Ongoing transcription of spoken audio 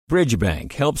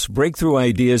Bridgebank helps breakthrough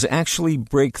ideas actually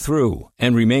break through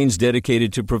and remains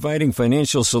dedicated to providing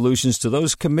financial solutions to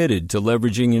those committed to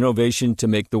leveraging innovation to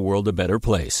make the world a better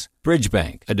place.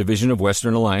 Bridgebank, a division of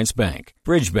Western Alliance Bank.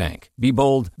 Bridgebank. Be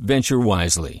bold, venture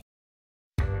wisely.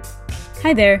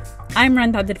 Hi there, I'm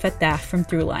Rand Abdel Fattah from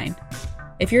Throughline.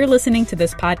 If you're listening to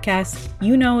this podcast,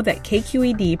 you know that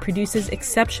KQED produces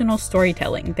exceptional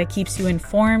storytelling that keeps you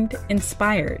informed,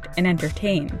 inspired, and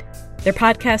entertained. Their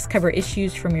podcasts cover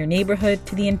issues from your neighborhood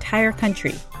to the entire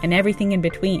country and everything in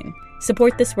between.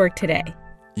 Support this work today.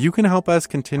 You can help us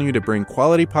continue to bring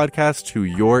quality podcasts to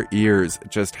your ears.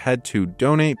 Just head to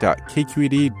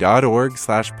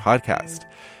donate.kqed.org/podcast.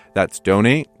 That's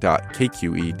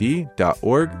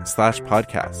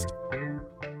donate.kqed.org/podcast.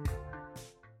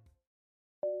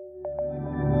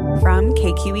 From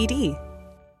KQED.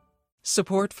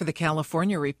 Support for the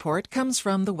California Report comes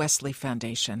from the Wesley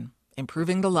Foundation,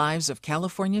 improving the lives of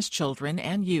California's children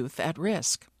and youth at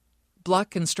risk. Block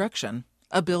Construction,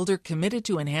 a builder committed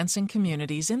to enhancing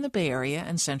communities in the Bay Area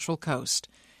and Central Coast.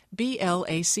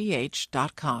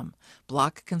 BLACH.com.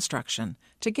 Block Construction.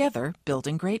 Together,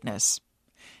 building greatness.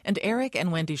 And Eric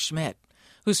and Wendy Schmidt,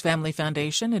 whose family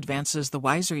foundation advances the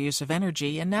wiser use of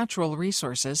energy and natural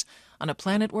resources on a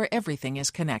planet where everything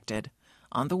is connected.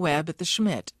 On the web at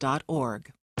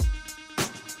theschmidt.org.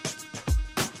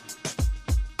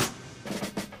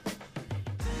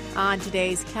 On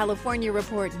today's California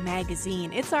Report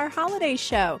magazine, it's our holiday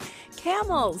show.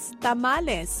 Camels,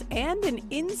 Tamales, and an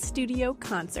in-studio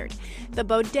concert. The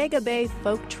Bodega Bay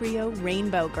folk trio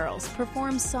Rainbow Girls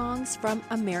perform songs from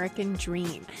American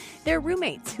Dream. They're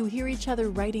roommates who hear each other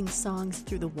writing songs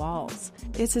through the walls.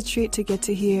 It's a treat to get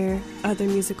to hear other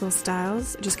musical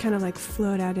styles just kind of like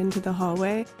float out into the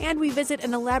hallway. And we visit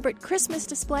an elaborate Christmas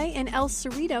display in El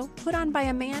Cerrito put on by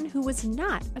a man who was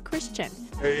not a Christian.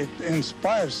 It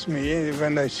inspires me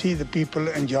when I see the people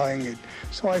enjoying it.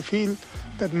 So I feel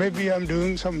that maybe I'm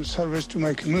doing some service to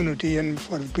my community and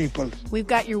for the people. We've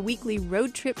got your weekly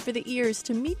road trip for the ears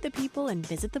to meet the people and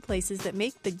visit the places that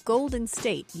make the Golden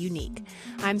State unique.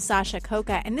 I'm Sasha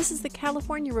Coca, and this is the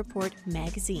California Report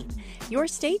magazine. Your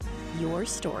state, your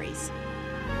stories.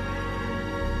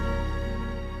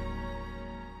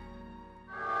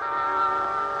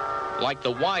 Like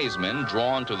the wise men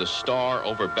drawn to the star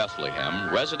over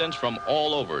Bethlehem, residents from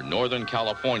all over Northern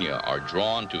California are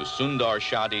drawn to Sundar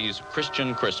Shadi's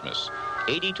Christian Christmas.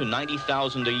 80 to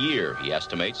 90,000 a year, he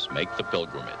estimates, make the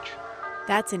pilgrimage.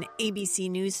 That's an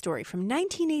ABC News story from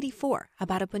 1984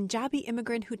 about a Punjabi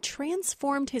immigrant who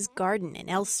transformed his garden in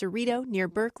El Cerrito near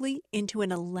Berkeley into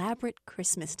an elaborate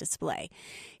Christmas display.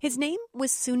 His name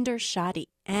was Sundar Shadi,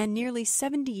 and nearly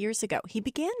 70 years ago, he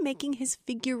began making his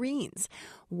figurines: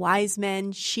 wise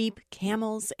men, sheep,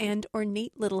 camels, and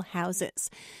ornate little houses.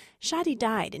 Shadi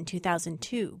died in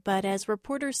 2002, but as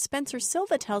reporter Spencer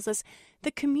Silva tells us,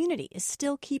 the community is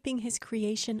still keeping his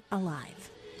creation alive.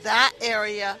 That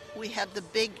area, we have the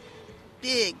big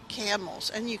camels,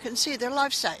 and you can see they're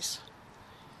life-size.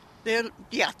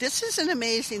 This is an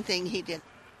amazing thing he did.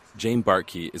 Jane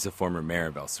Barkey is a former mayor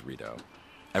of El Cerrito.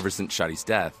 Ever since Shadi's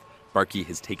death, Barkey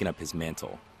has taken up his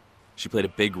mantle. She played a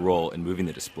big role in moving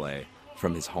the display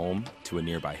from his home to a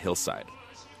nearby hillside.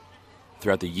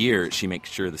 Throughout the year, she makes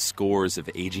sure the scores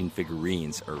of aging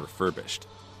figurines are refurbished.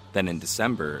 Then in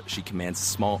December, she commands a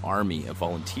small army of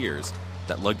volunteers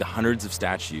that lug the hundreds of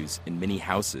statues in mini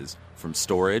houses from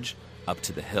storage up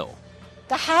to the hill.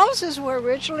 The houses were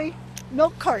originally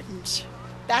milk cartons.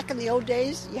 Back in the old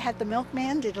days, you had the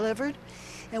milkman delivered,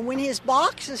 and when his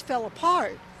boxes fell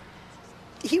apart,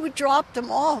 he would drop them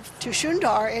off to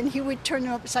Sundar, and he would turn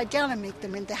them upside down and make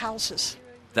them into houses.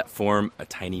 That form a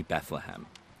tiny Bethlehem.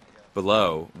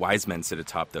 Below, wise men sit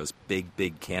atop those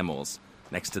big camels.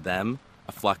 Next to them,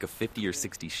 a flock of 50 or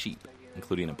 60 sheep,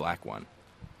 including a black one.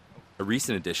 A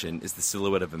recent addition is the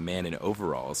silhouette of a man in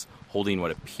overalls holding what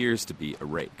appears to be a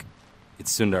rake.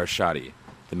 It's Sundar Shadi,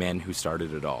 the man who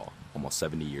started it all almost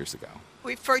 70 years ago.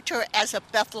 We refer to it as a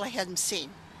Bethlehem scene.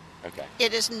 Okay.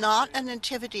 It is not a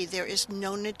nativity. There is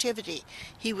no nativity.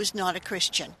 He was not a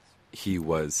Christian. He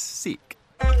was Sikh.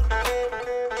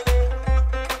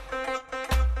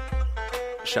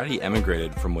 Shadi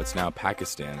emigrated from what's now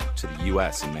Pakistan to the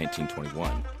U.S. in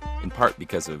 1921, in part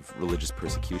because of religious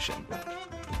persecution.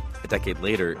 A decade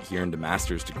later, he earned a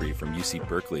master's degree from UC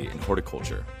Berkeley in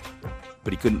horticulture,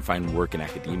 but he couldn't find work in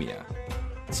academia.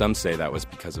 Some say that was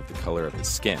because of the color of his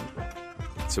skin,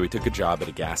 so he took a job at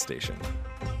a gas station.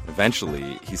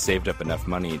 Eventually, he saved up enough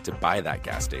money to buy that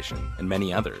gas station and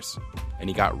many others, and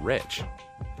he got rich.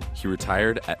 He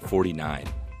retired at 49.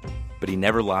 But he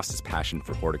never lost his passion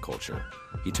for horticulture.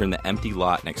 He turned the empty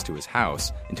lot next to his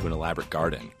house into an elaborate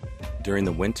garden. During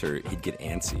the winter, he'd get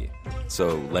antsy.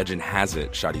 So legend has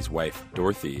it Shadi's wife,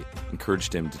 Dorothy,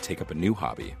 encouraged him to take up a new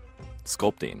hobby,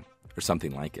 sculpting, or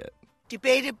something like it.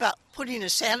 Debated about putting a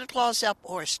Santa Claus up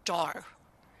or a star.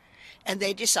 And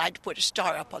they decided to put a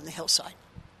star up on the hillside.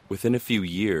 Within a few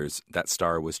years, that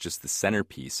star was just the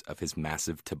centerpiece of his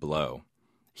massive tableau.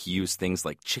 He used things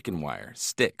like chicken wire,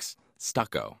 sticks,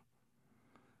 stucco.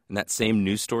 In that same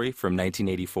news story from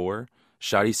 1984,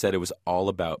 Shadi said it was all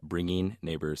about bringing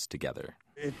neighbors together.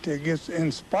 It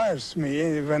inspires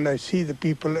me when I see the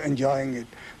people enjoying it.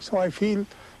 So I feel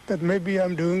that maybe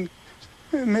I'm doing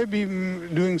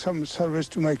some service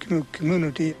to my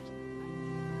community.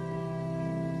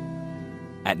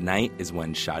 At night is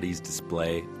when Shadi's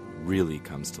display really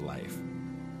comes to life.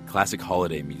 Classic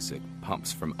holiday music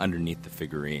pumps from underneath the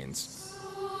figurines.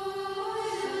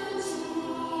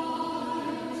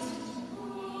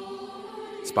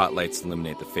 Spotlights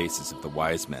illuminate the faces of the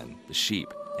wise men, the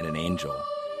sheep, and an angel.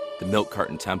 The milk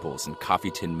carton temples and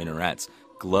coffee tin minarets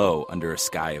glow under a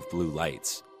sky of blue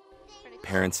lights.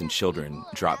 Parents and children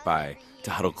drop by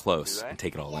to huddle close and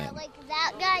take it all in. Like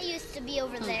that guy used to be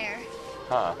over there.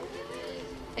 Huh.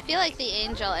 I feel like the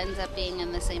angel ends up being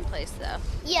in the same place, though.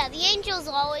 Yeah, the angel's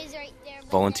always right there.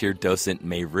 Volunteer docent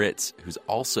May Ritz, who's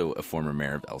also a former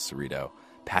mayor of El Cerrito,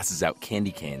 passes out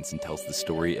candy canes and tells the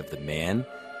story of the man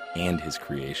and his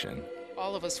creation.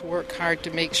 All of us work hard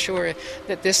to make sure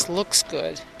that this looks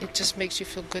good. It just makes you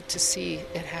feel good to see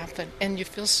it happen. And you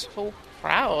feel so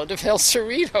proud of El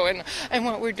Cerrito and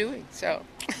what we're doing. So.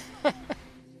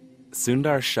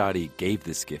 Sundar Shadi gave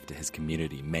this gift to his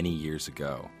community many years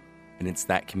ago. And it's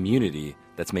that community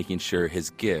that's making sure his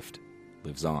gift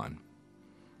lives on.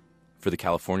 For the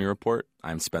California Report,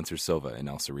 I'm Spencer Silva in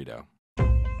El Cerrito.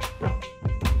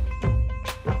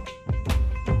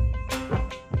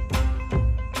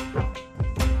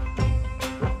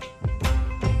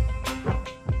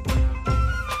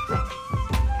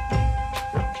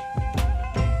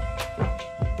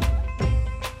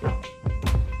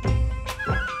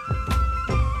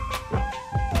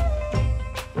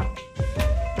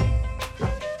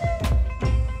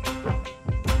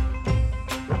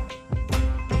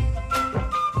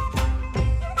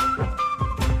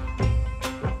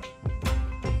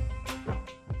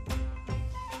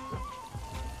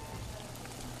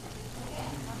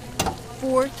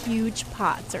 Four huge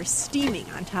pots are steaming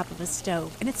on top of a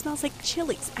stove, and it smells like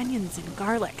chilies, onions, and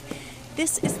garlic.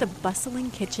 This is the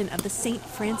bustling kitchen of the St.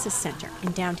 Francis Center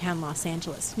in downtown Los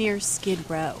Angeles, near Skid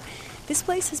Row. This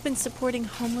place has been supporting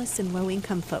homeless and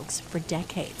low-income folks for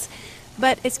decades.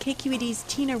 But as KQED's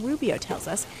Tina Rubio tells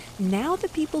us, now the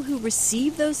people who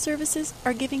receive those services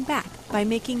are giving back by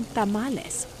making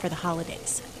tamales for the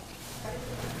holidays.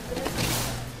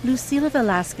 Lucila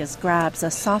Velasquez grabs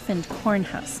a softened corn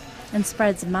husk and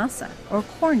spreads masa, or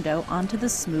corn dough, onto the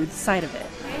smooth side of it.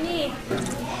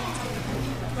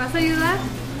 ¿Vas a ayudar?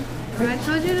 I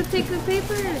told you to take the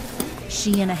paper.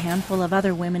 She and a handful of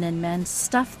other women and men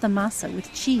stuff the masa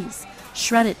with cheese,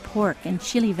 shredded pork, and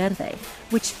chili verde,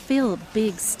 which fill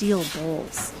big steel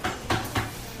bowls.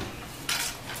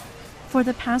 For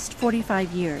the past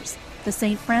 45 years, the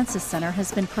St. Francis Center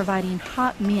has been providing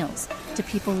hot meals to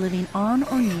people living on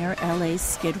or near LA's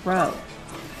Skid Row.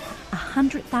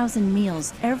 100,000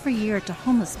 meals every year to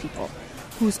homeless people,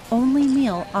 whose only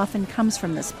meal often comes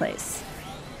from this place.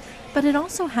 But it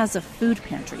also has a food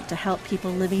pantry to help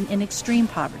people living in extreme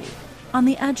poverty, on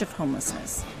the edge of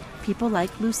homelessness, people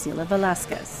like Lucila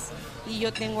Velasquez. Y yo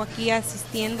tengo aquí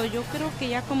asistiendo, yo creo que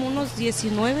ya como unos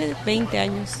 19, 20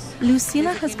 años.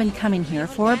 Lucila has been coming here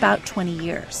for about 20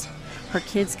 years. Her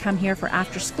kids come here for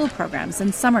after-school programs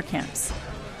and summer camps.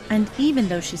 And even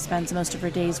though she spends most of her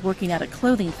days working at a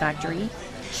clothing factory,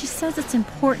 she says it's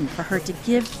important for her to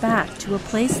give back to a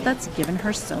place that's given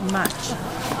her so much.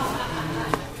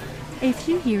 A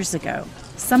few years ago,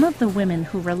 some of the women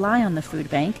who rely on the food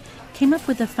bank came up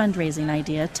with a fundraising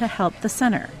idea to help the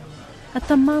center. A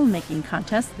tamal-making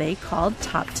contest they called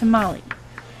Top Tamale.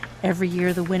 Every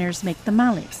year the winners make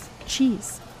tamales,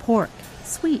 cheese, pork,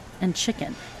 sweet, and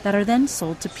chicken that are then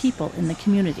sold to people in the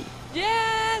community.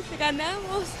 Yes,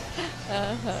 ganamos.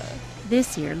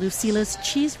 This year, Lucila's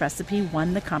cheese recipe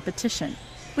won the competition,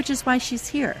 which is why she's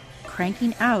here,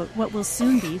 cranking out what will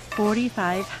soon be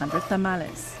 4,500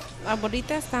 tamales.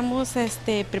 Ahorita estamos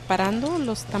preparando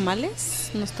los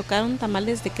tamales. Nos tocaron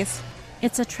tamales de queso.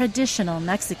 It's a traditional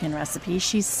Mexican recipe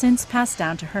she's since passed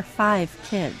down to her 5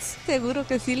 kids. Seguro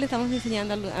que sí le estamos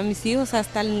enseñando a mis hijos.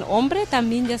 Hasta el hombre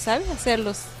también ya sabe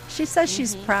hacerlos. She says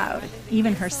she's proud.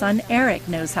 Even her son Eric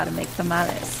knows how to make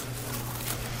tamales.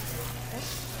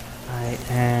 I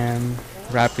am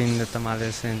wrapping the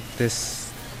tamales in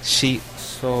this sheet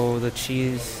so the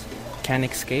cheese can't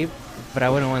escape, but I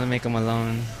wouldn't want to make them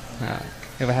alone.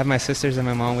 If I have my sisters and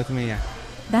my mom with me, yeah.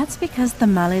 That's because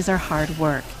tamales are hard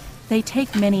work. They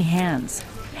take many hands.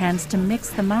 Hands to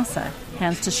mix the masa,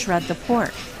 hands to shred the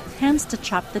pork, hands to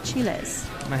chop the chiles.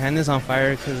 My hand is on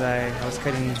fire because I was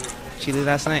cutting chili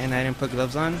last night and I didn't put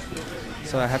gloves on,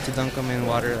 so I have to dunk them in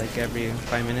water like every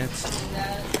 5 minutes.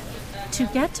 To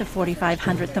get to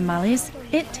 4,500 tamales,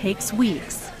 it takes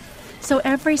weeks. So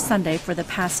every Sunday for the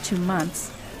past 2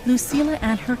 months, Lucila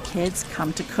and her kids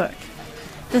come to cook.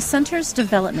 The center's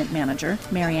development manager,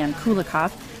 Marianne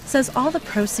Kulikoff, says all the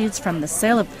proceeds from the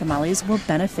sale of tamales will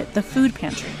benefit the food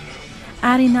pantry,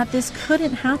 adding that this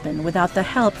couldn't happen without the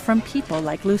help from people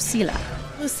like Lucila.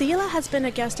 Lucila has been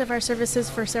a guest of our services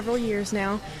for several years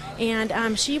now,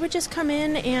 and she would just come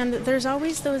in, and there's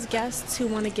always those guests who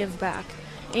want to give back.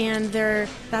 And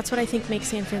that's what I think makes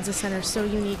San Francisco Center so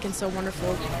unique and so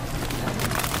wonderful.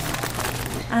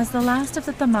 As the last of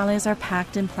the tamales are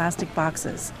packed in plastic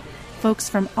boxes, folks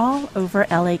from all over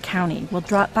LA County will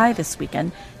drop by this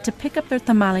weekend to pick up their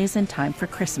tamales in time for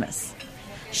Christmas,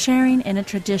 sharing in a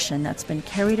tradition that's been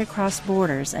carried across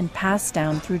borders and passed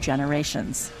down through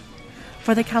generations.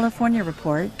 For the California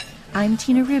Report, I'm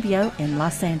Tina Rubio in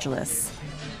Los Angeles.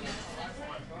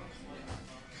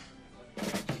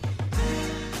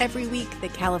 Every week, the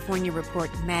California Report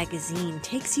magazine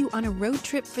takes you on a road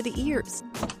trip for the ears.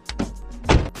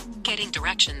 Getting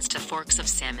directions to forks of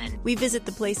salmon. We visit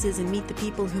the places and meet the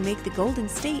people who make the Golden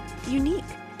State unique.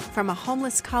 From a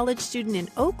homeless college student in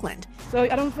Oakland. So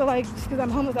I don't feel like just because I'm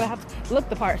homeless that I have to look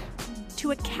the part. To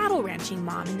a cattle ranching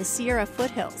mom in the Sierra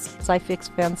foothills. So I fix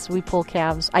fence, we pull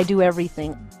calves, I do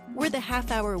everything. We're the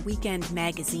half-hour weekend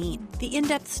magazine, the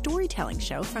in-depth storytelling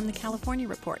show from the California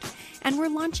Report. And we're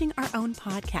launching our own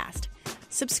podcast.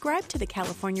 Subscribe to the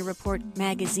California Report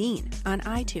magazine on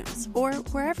iTunes or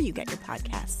wherever you get your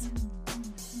podcasts.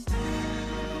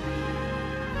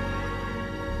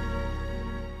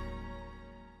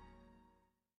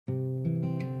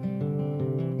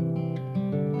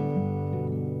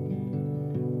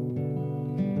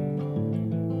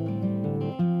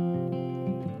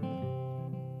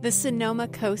 The Sonoma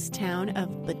coast town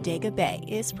of Bodega Bay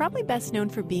is probably best known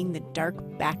for being the dark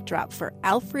backdrop for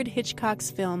Alfred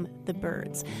Hitchcock's film The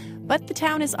Birds. But the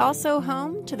town is also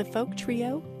home to the folk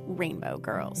trio Rainbow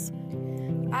Girls.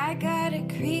 I got a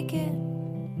cricket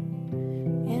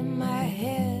in my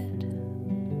head.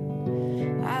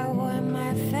 I want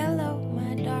my fellow,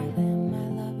 my darling, my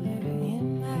lover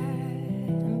in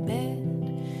my bed.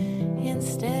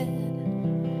 Instead,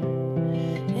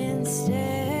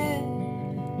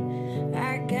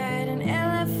 I got an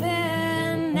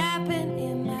elephant napping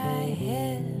in my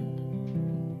head.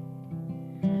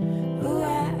 Ooh,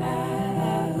 ah,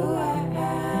 ah, ooh, ah,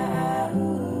 ah,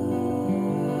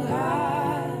 ooh,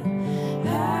 ah,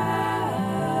 ah,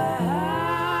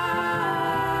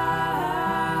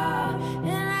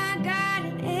 and I got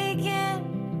an aching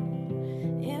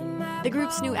in my The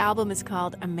group's new album is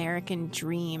called American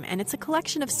Dream, and it's a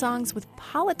collection of songs with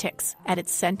politics at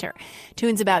its center.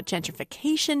 Tunes about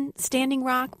gentrification, Standing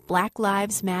Rock, Black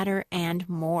Lives Matter, and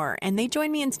more. And they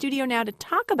join me in studio now to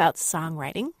talk about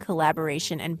songwriting,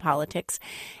 collaboration, and politics.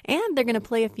 And they're going to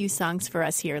play a few songs for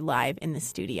us here live in the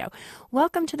studio.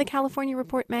 Welcome to the California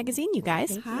Report magazine, you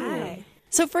guys. Hi.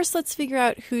 So first, let's figure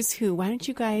out who's who. Why don't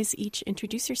you guys each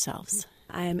introduce yourselves?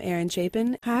 I'm Erin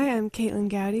Chapin. Hi, I'm Caitlin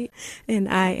Gowdy. And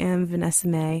I am Vanessa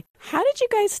May. How did you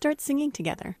guys start singing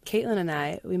together? Caitlin and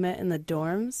I, we met in the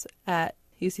dorms at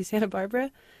UC Santa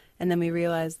Barbara, and then we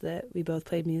realized that we both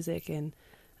played music, and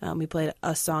we played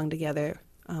a song together.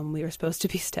 We were supposed to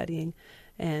be studying,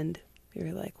 and we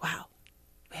were like, wow,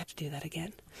 we have to do that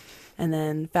again. And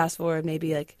then fast forward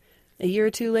maybe like a year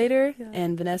or two later,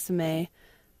 and Vanessa May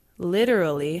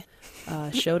literally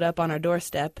showed up on our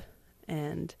doorstep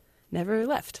and never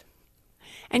left.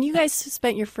 And you guys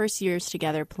spent your first years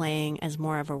together playing as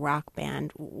more of a rock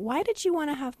band. Why did you want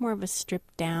to have more of a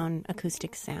stripped-down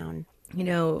acoustic sound? You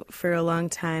know, for a long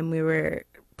time we were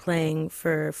playing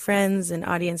for friends and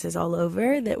audiences all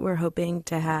over that were hoping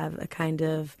to have a kind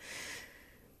of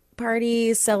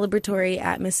party, celebratory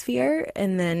atmosphere.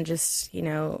 And then just, you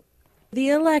know, the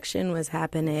election was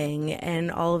happening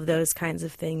and all of those kinds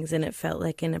of things. And it felt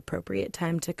like an appropriate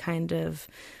time to kind of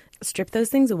strip those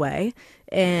things away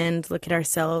and look at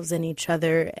ourselves and each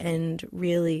other and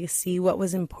really see what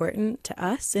was important to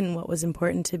us and what was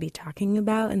important to be talking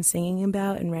about and singing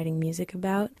about and writing music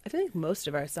about. I feel like most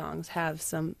of our songs have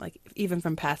some, like, even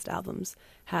from past albums,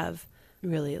 have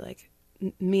really, like,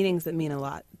 meanings that mean a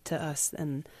lot to us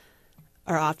and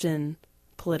are often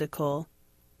political,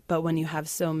 but when you have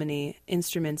so many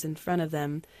instruments in front of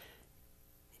them,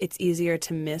 it's easier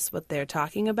to miss what they're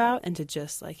talking about and to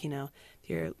just, like, if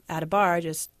you're at a bar,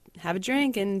 just have a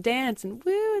drink and dance and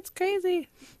woo, it's crazy.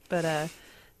 But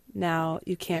now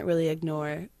you can't really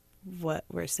ignore what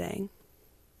we're saying.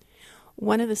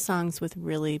 One of the songs with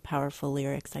really powerful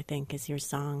lyrics, I think, is your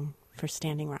song for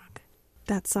Standing Rock.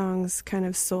 That song's kind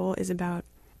of soul is about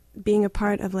being a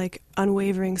part of, like,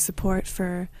 unwavering support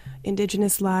for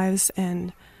Indigenous lives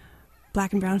and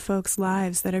Black and brown folks'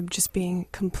 lives that are just being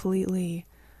completely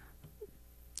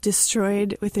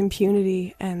destroyed with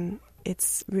impunity, and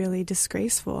it's really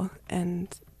disgraceful. And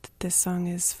this song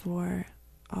is for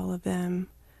all of them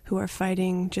who are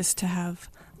fighting just to have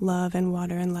love and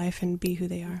water and life and be who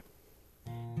they are.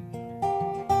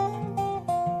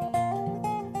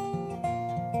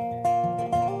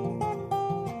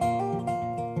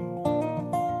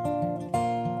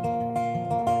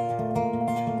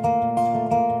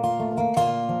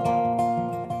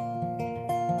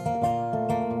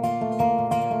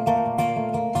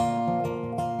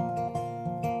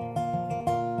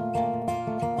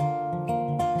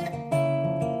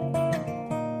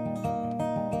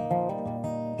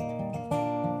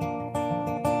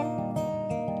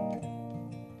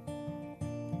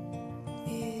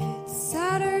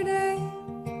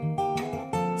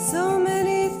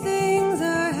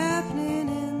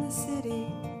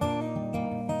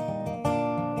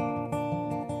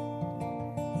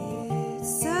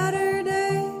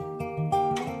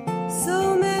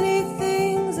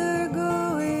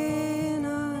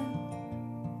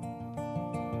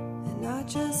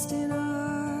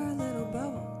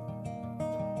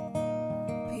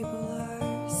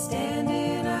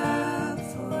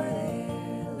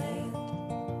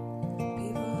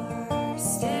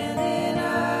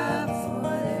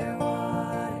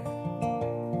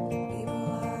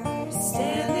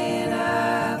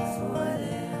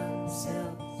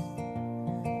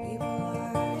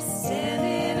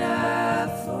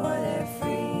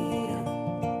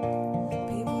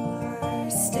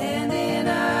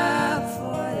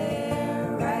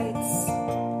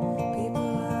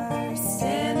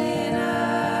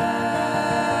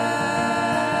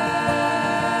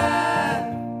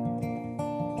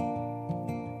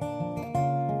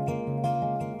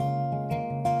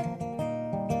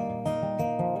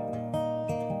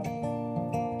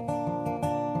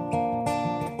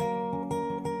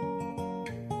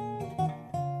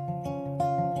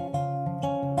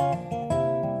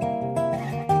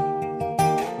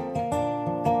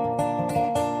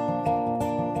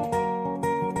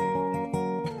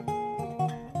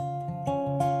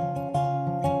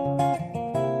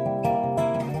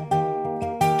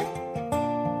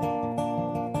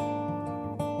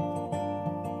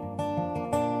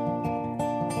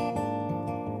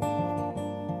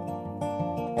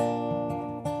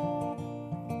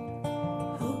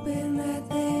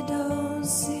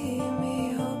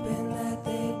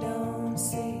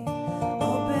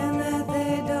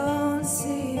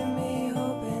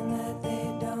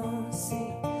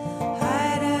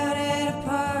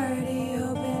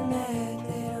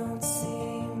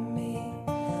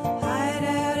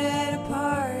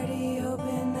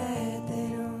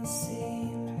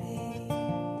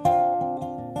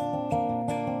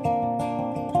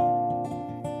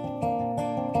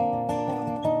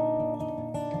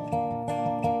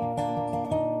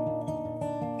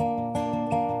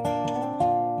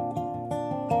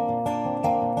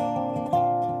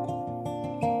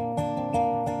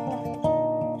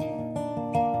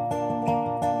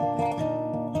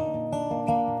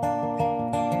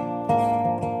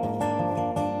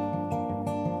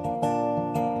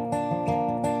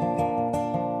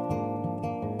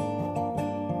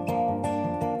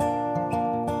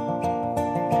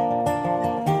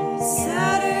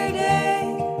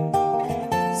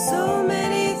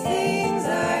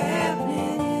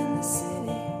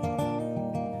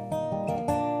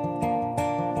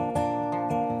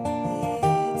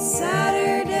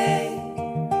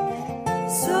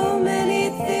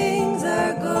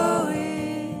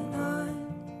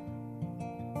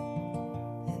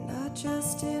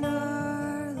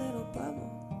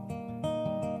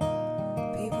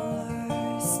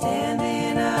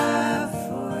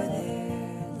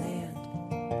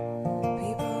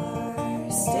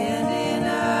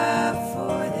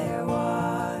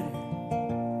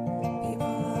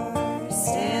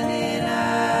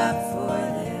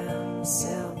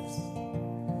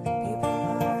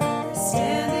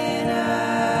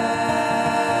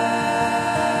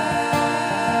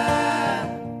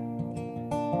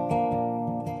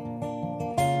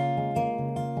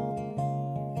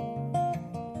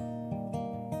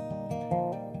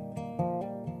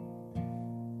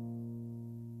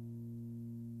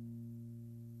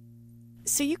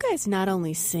 So you guys not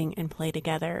only sing and play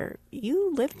together,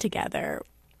 you live together.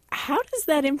 How does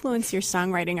that influence your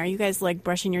songwriting? Are you guys like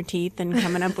brushing your teeth and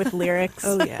coming up with lyrics?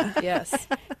 Oh, yeah. Yes.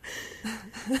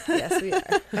 Yes, we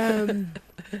are.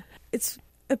 It's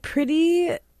a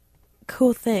pretty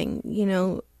cool thing. You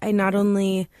know, I not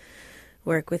only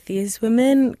work with these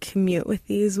women, commute with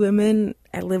these women,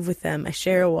 I live with them. I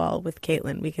share a wall with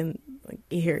Caitlin. We can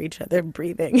hear each other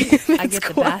breathing. I get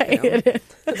the bathroom.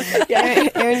 Yeah,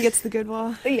 Erin gets the good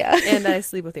wall. Yeah. And I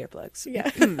sleep with earplugs.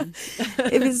 Yeah.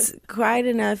 It was quiet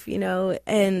enough, you know,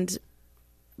 and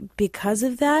because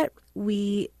of that,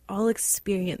 we all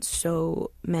experience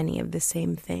so many of the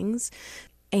same things.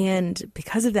 And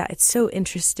because of that, it's so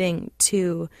interesting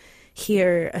to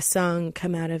hear a song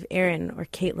come out of Erin or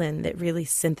Caitlin that really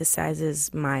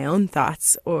synthesizes my own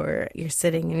thoughts, or you're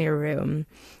sitting in your room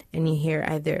and you hear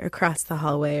either across the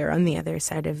hallway or on the other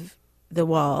side of the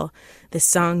wall the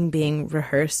song being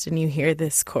rehearsed, and you hear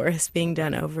this chorus being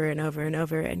done over and over and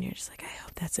over, and you're just like, I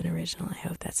hope that's an original, I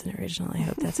hope that's an original, I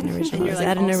hope that's an original. And you're Is like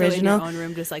that an also original? in your own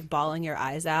room just like bawling your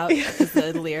eyes out because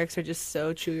the lyrics are just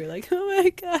so true. You're like, oh my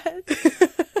God,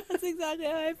 that's exactly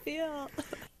how I feel.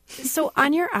 So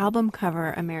on your album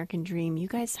cover, American Dream, you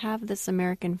guys have this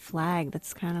American flag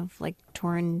that's kind of like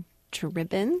torn to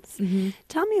ribbons. Mm-hmm.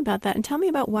 Tell me about that, and tell me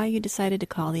about why you decided to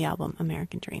call the album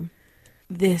American Dream.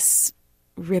 This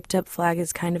ripped up flag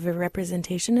is kind of a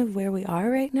representation of where we are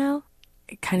right now.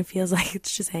 It kind of feels like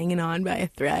it's just hanging on by a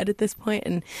thread at this point.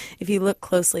 And if you look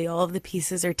closely, all of the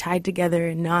pieces are tied together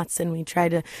in knots, and we try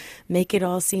to make it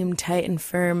all seem tight and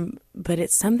firm, but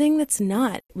it's something that's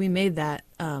not. We made that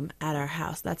at our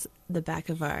house. That's the back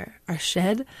of our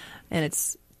shed, and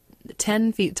it's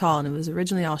 10 feet tall, and it was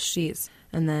originally all sheets.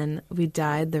 And then we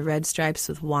dyed the red stripes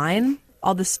with wine.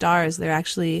 All the stars, they're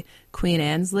actually Queen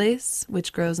Anne's lace,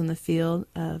 which grows in the field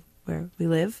where we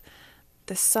live.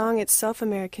 The song itself,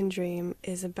 American Dream,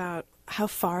 is about how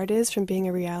far it is from being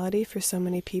a reality for so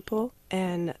many people.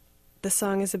 And the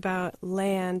song is about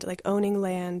land, like owning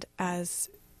land as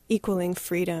equaling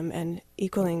freedom and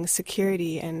equaling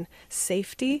security and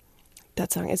safety.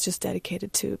 That song is just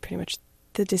dedicated to pretty much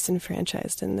the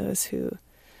disenfranchised and those who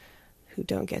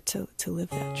don't get to live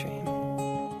that dream.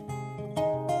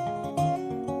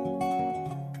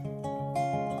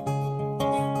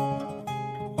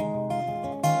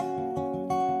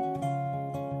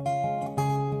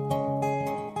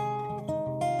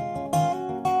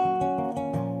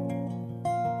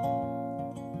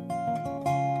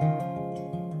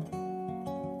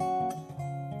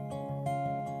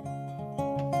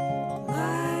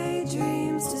 My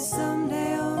dreams to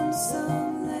someday own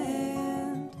some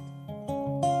land.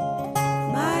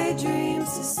 My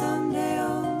dreams to someday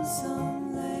own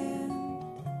some land.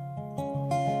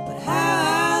 But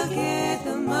how I'll get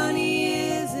the money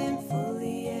isn't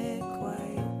fully yet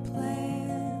quite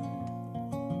planned.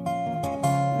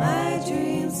 My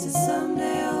dreams to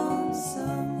someday own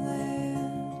some land.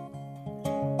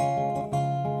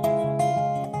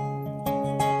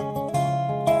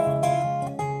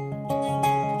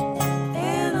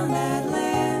 And on that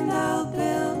land I'll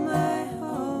build my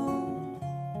home.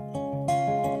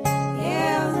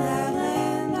 Yeah, on that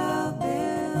land I'll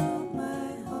build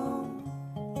my home.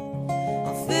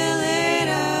 I'll fill it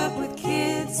up with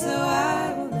kids so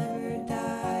I will never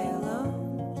die alone.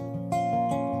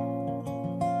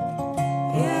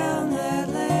 Yeah, on that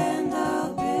land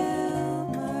I'll build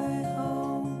my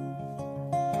home.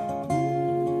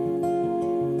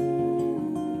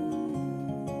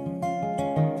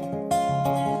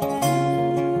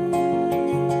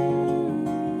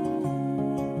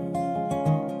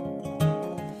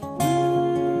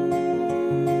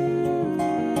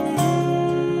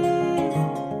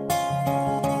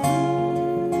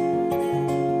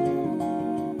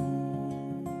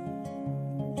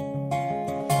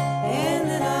 And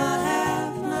then I'll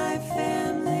have my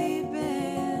family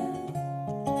band.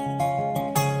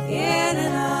 Yeah,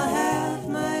 then I'll have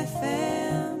my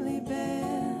family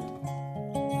band.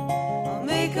 I'll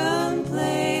make 'em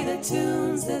play the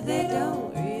tunes that they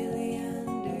don't really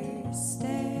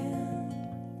understand.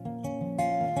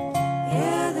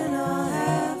 Yeah, then I'll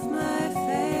have my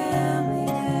family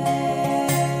band.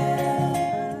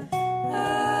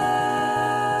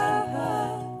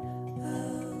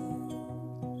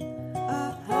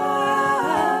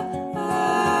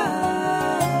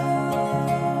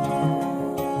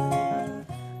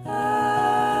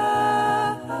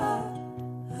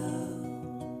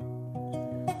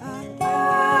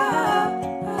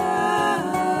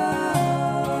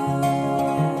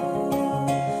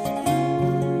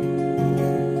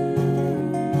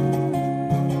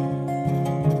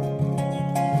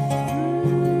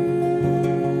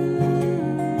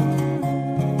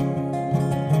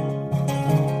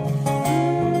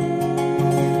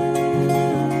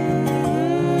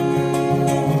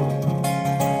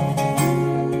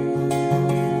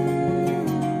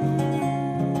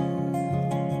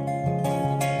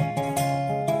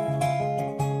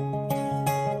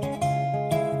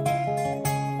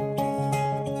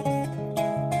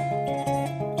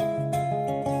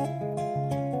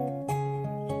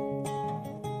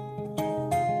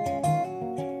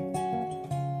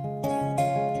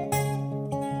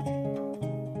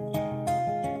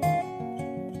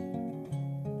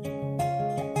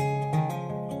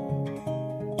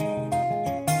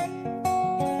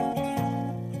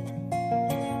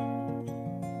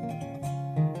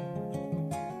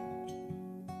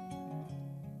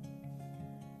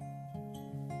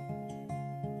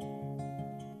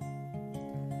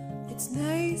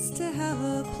 nice to have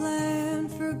a plan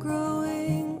for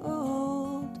growing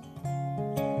old.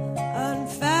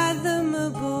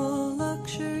 Unfathomable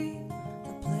luxury,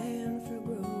 a plan for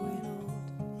growing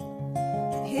old.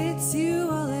 That hits you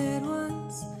all at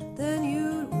once, then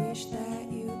you'd wish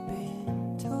that you'd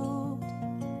been told.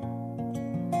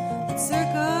 But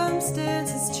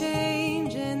circumstances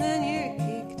change and then you're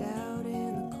kicked out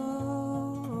in the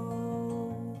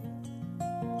cold.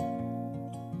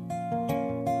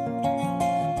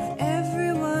 But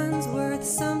everyone's worth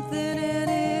something and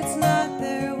it's not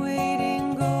their weight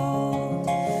in gold.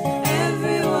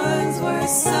 Everyone's worth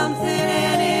something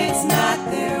and it's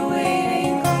not their weight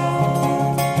in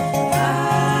gold.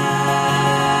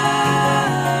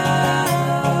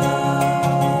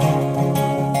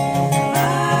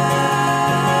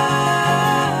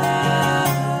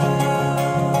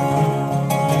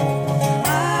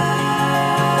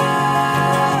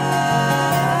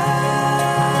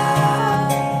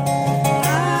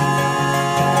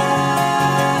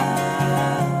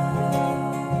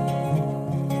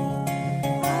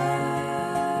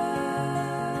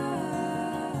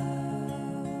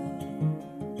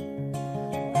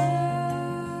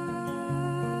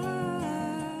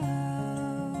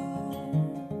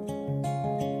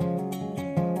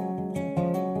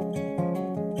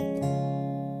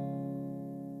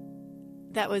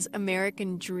 That was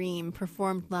American Dream,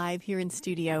 performed live here in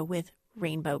studio with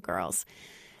Rainbow Girls.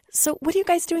 So what are you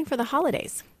guys doing for the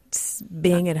holidays?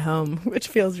 Being at home, which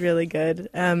feels really good.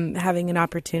 Having an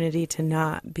opportunity to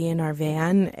not be in our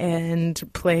van and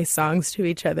play songs to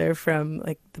each other from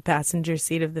like the passenger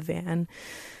seat of the van.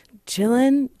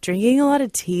 Chilling, drinking a lot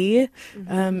of tea,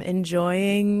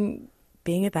 enjoying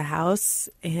being at the house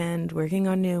and working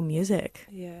on new music.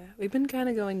 Yeah, we've been kind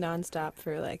of going nonstop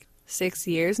for like 6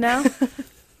 years now.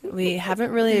 We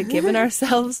haven't really given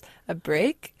ourselves a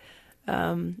break.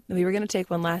 We were going to take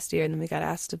one last year and then we got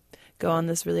asked to go on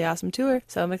this really awesome tour.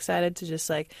 So I'm excited to just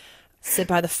like sit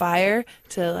by the fire,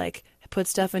 to like put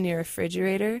stuff in your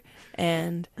refrigerator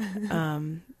and,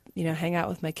 hang out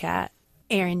with my cat.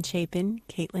 Erin Chapin,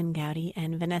 Caitlin Gowdy,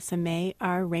 and Vanessa May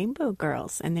are Rainbow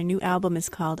Girls, and their new album is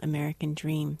called American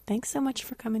Dream. Thanks so much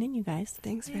for coming in, you guys.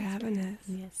 Thanks for having us.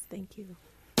 Yes, thank you.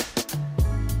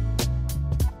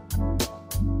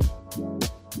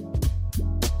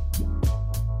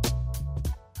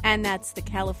 And that's the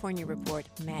California Report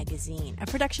magazine, a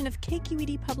production of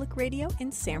KQED Public Radio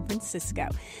in San Francisco.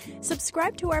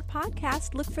 Subscribe to our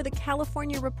podcast. Look for the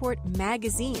California Report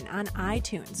magazine on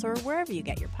iTunes or wherever you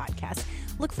get your podcasts.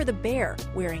 Look for the bear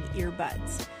wearing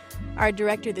earbuds. Our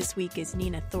director this week is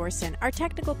Nina Thorson. Our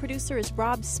technical producer is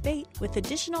Rob Spate, with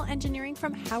additional engineering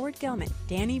from Howard Gelman,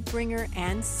 Danny Bringer,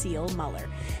 and Seal Muller.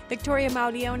 Victoria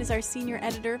Maudione is our senior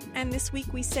editor, and this week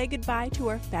we say goodbye to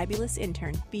our fabulous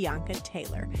intern, Bianca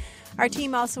Taylor. Our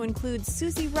team also includes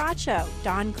Susie Racho,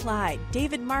 Don Clyde,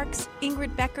 David Marks,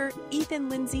 Ingrid Becker, Ethan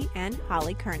Lindsay, and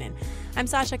Holly Kernan. I'm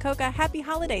Sasha Coca. Happy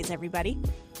holidays, everybody.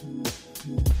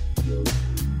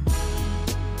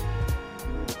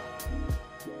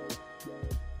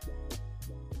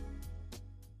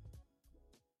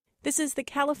 This is the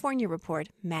California Report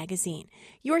magazine.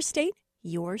 Your state,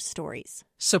 your stories.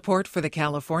 Support for the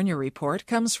California Report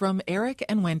comes from Eric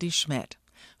and Wendy Schmidt,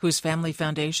 whose family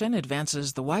foundation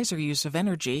advances the wiser use of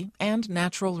energy and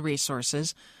natural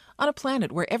resources on a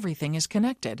planet where everything is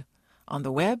connected. On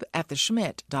the web at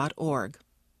theschmidt.org.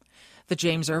 The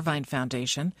James Irvine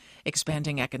Foundation,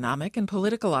 expanding economic and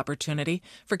political opportunity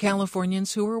for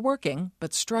Californians who are working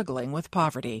but struggling with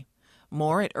poverty.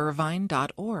 More at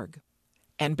irvine.org.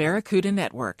 And Barracuda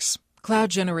Networks,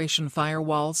 cloud generation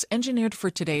firewalls engineered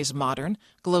for today's modern,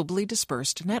 globally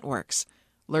dispersed networks.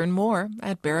 Learn more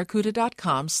at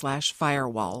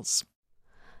barracuda.com/firewalls.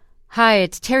 Hi,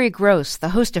 it's Terry Gross, the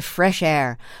host of Fresh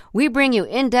Air. We bring you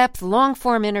in-depth,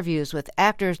 long-form interviews with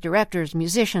actors, directors,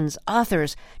 musicians,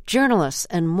 authors, journalists,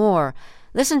 and more.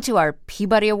 Listen to our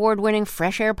Peabody Award-winning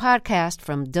Fresh Air podcast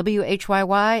from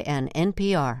WHYY and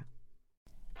NPR.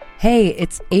 Hey,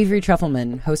 it's Avery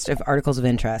Trufelman, host of Articles of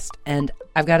Interest, and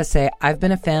I've got to say, I've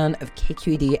been a fan of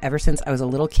KQED ever since I was a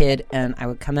little kid, and I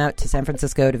would come out to San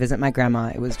Francisco to visit my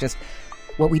grandma. It was just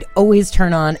what we'd always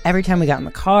turn on every time we got in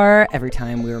the car, every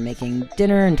time we were making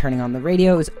dinner and turning on the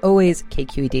radio. It was always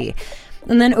KQED.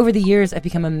 And then over the years, I've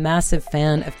become a massive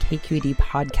fan of KQED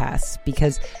podcasts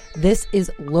because this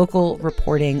is local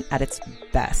reporting at its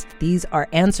best. These are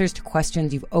answers to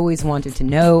questions you've always wanted to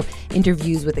know,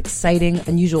 interviews with exciting,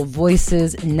 unusual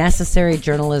voices, necessary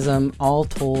journalism, all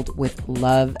told with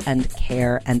love and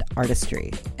care and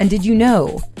artistry. And did you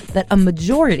know that a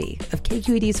majority of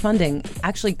KQED's funding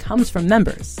actually comes from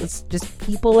members? It's just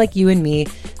people like you and me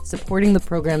supporting the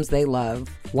programs they love,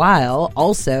 while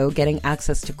also getting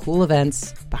access to cool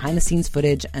events, behind-the-scenes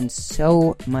footage, and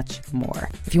so much more.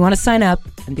 If you want to sign up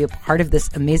and be a part of this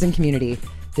amazing community,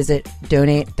 visit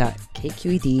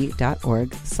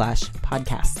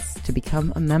donate.kqed.org/podcasts to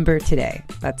become a member today.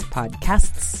 That's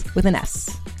podcasts with an S.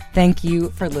 Thank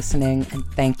you for listening, and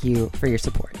thank you for your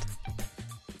support.